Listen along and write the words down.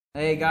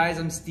Hey guys,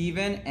 I'm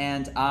Steven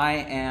and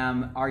I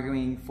am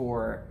arguing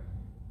for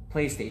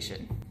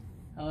PlayStation.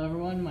 Hello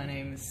everyone, my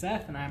name is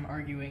Seth and I'm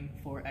arguing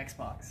for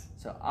Xbox.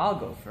 So I'll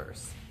go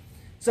first.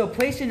 So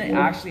PlayStation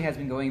actually has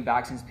been going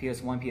back since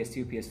PS1,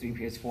 PS2, PS3,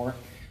 PS4.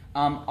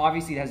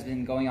 Obviously it has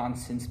been going on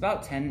since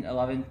about 10,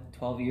 11,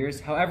 12 years.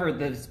 However,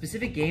 the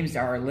specific games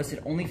that are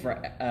listed only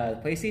for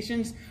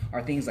PlayStations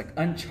are things like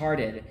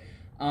Uncharted,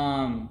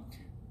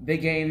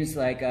 big games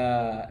like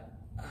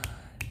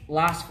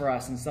Last for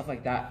Us and stuff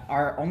like that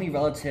are only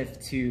relative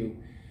to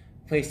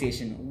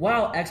PlayStation,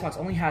 while Xbox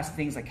only has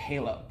things like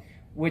Halo,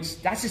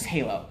 which that's just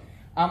Halo.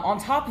 On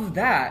top of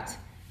that,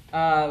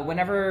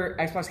 whenever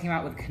Xbox came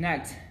out with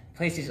Kinect,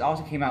 PlayStation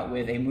also came out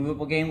with a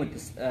movable game with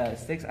the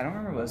sticks. I don't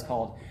remember what it's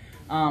called.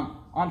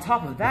 On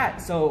top of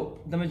that, so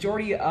the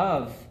majority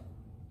of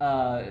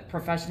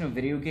professional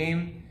video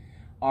game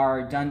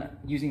are done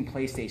using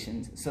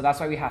PlayStations. So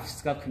that's why we have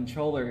SCUF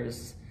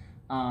controllers,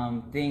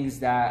 things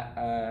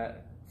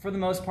that for the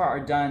most part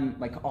are done,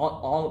 like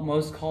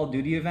most Call of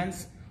Duty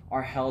events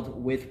are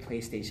held with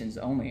PlayStations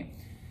only.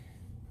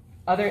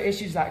 Other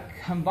issues that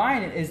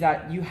combine it is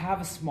that you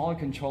have a smaller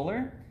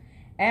controller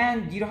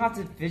and you don't have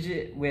to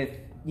fidget with,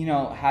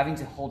 having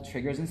to hold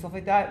triggers and stuff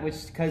like that,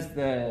 which because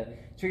the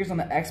triggers on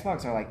the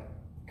Xbox are like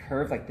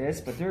curved like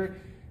this, but they're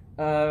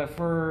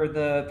for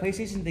the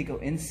PlayStation they go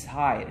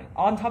inside.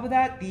 On top of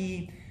that,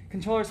 the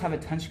controllers have a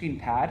touchscreen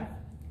pad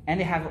and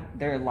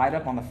they're light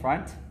up on the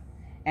front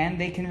and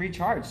they can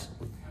recharge.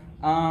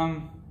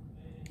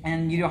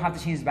 And you don't have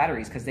to change the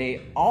batteries because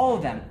all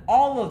of them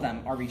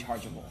are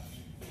rechargeable.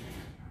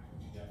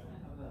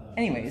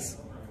 Anyways,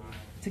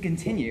 to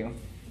continue,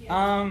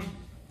 PlayStation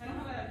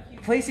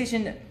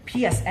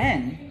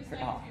PSN.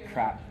 Oh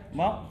crap!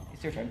 Well,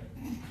 it's your turn.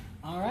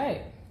 All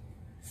right.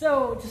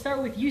 So to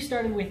start with, you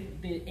started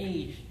with the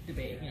age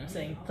debate,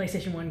 saying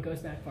PlayStation 1 goes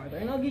back farther,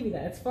 and I'll give you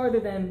that. It's farther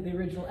than the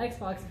original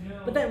Xbox,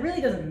 but that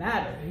really doesn't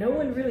matter. No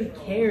one really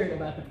cared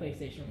about the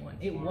PlayStation 1.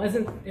 It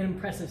wasn't an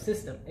impressive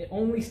system. It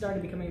only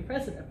started becoming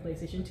impressive at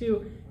PlayStation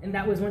 2, and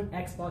that was when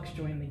Xbox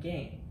joined the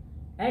game.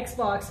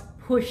 Xbox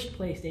pushed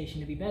PlayStation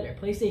to be better.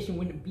 PlayStation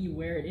wouldn't be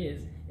where it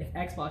is if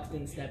Xbox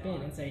didn't step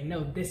in and say,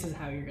 no, this is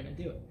how you're going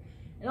to do it.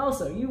 And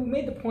also, you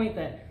made the point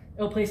that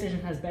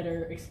PlayStation has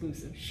better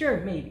exclusives. Sure,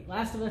 maybe.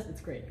 Last of Us,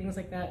 it's great. Things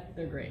like that,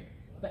 they're great.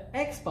 But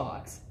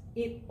Xbox,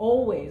 it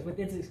always, with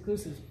its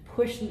exclusives,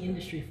 pushed the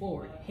industry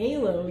forward.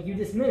 Halo, you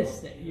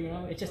dismissed it,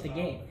 it's just a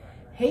game.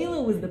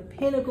 Halo was the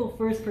pinnacle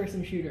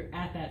first-person shooter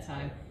at that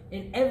time,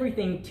 and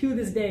everything to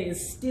this day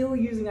is still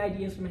using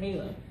ideas from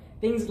Halo.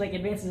 Things like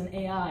advances in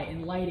AI,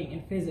 and lighting,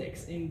 and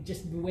physics, and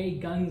just the way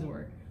guns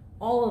work.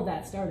 All of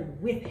that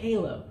started with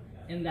Halo,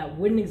 and that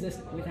wouldn't exist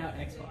without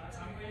Xbox.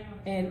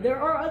 And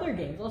there are other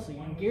games also.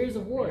 Gears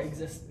of War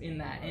exists in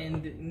that,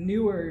 and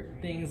newer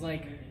things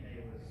like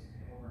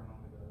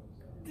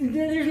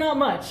there's not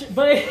much,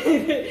 but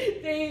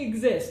they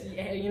exist.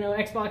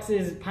 Xbox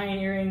is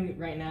pioneering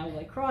right now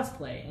like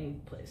crossplay,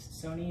 and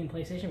Sony and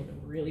PlayStation were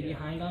really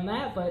behind on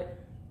that, but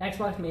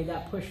Xbox made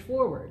that push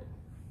forward.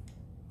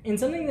 And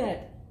something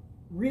that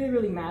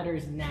really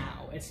matters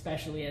now,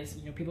 especially as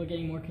people are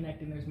getting more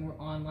connected and there's more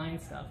online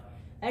stuff,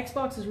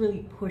 Xbox is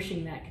really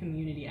pushing that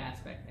community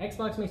aspect.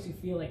 Xbox makes you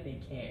feel like they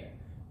care.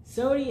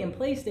 Sony and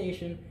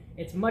PlayStation,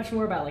 it's much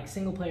more about like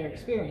single player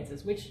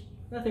experiences, which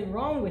nothing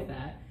wrong with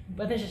that,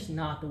 but that's just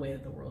not the way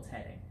that the world's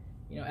heading.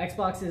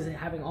 Xbox is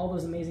having all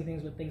those amazing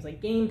things with things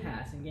like Game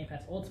Pass and Game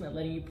Pass Ultimate,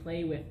 letting you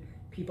play with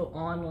people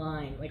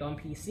online, like on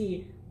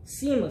PC,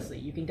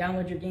 seamlessly. You can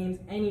download your games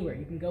anywhere.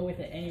 You can go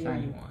with it anywhere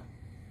you want.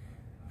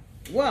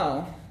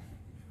 Well,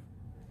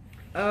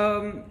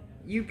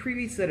 you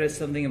previously said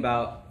something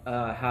about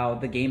how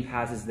the Game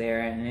Pass is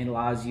there and it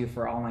allows you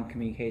for online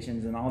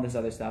communications and all this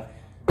other stuff.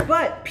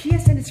 But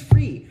PSN is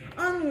free,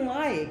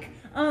 unlike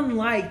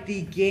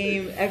the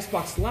game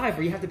Xbox Live,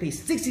 where you have to pay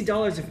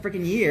 $60 a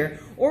freaking year,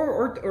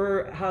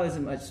 or how is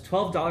it much?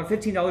 $12,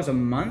 $15 a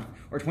month,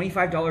 or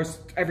 $25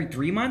 every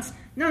 3 months.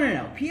 No.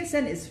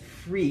 PSN is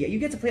free. You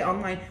get to play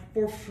online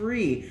for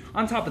free.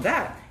 On top of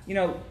that,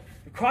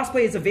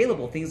 crossplay is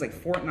available. Things like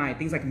Fortnite,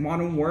 things like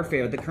Modern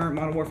Warfare. The current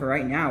Modern Warfare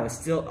right now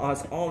is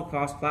all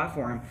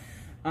cross-platform.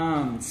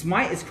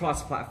 Smite is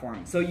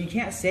cross-platform. So you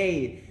can't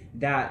say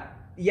that,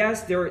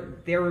 yes, they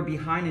were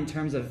behind in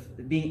terms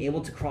of being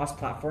able to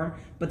cross-platform,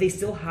 but they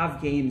still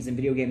have games and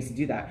video games to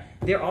do that.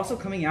 They're also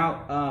coming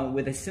out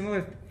with a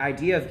similar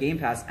idea of Game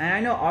Pass. And I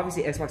know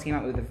obviously Xbox came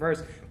out with it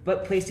first,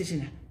 but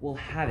PlayStation will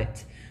have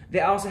it. They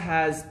also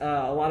has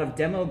a lot of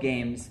demo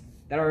games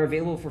that are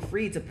available for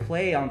free to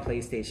play on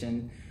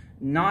PlayStation.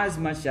 Not as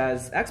much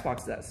as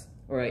Xbox does,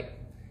 right?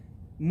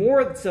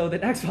 More so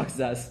than Xbox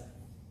does.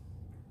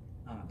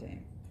 Oh,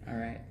 dang. All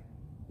right.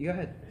 You go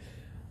ahead.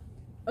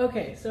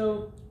 Okay,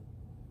 so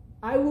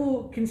I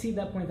will concede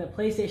that point that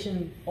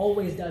PlayStation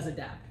always does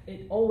adapt.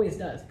 It always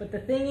does. But the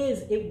thing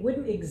is, it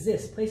wouldn't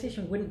exist.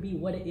 PlayStation wouldn't be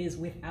what it is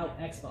without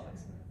Xbox.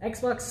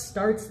 Xbox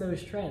starts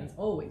those trends,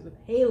 always, with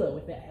Halo,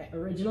 with the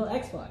original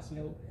Xbox,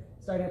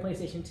 starting at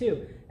PlayStation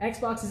 2.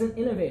 Xbox is an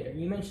innovator.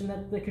 You mentioned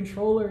that the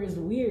controller is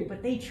weird,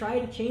 but they try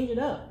to change it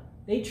up.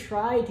 They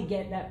try to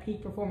get that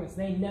peak performance.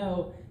 They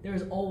know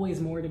there's always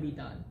more to be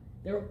done.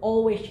 They're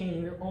always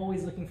changing. They're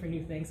always looking for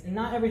new things, and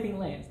not everything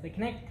lands. The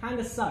Kinect kind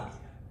of sucked,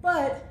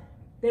 but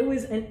there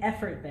was an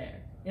effort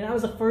there, and that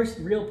was the first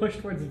real push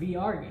towards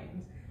VR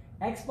games.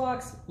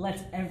 Xbox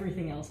lets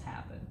everything else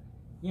happen.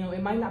 You know,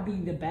 it might not be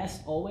the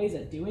best always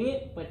at doing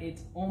it, but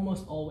it's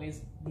almost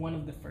always one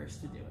of the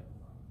first to do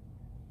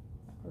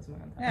it.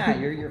 Yeah,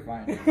 you're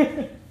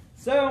fine.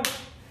 So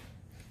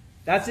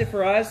that's it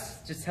for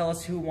us. Just tell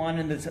us who won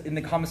in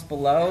the comments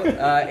below.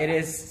 It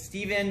is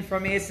Steven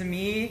from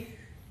ASME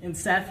And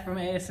Seth from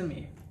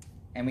ASME.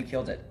 and we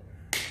killed it.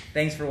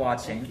 Thanks for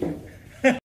watching. Thank you.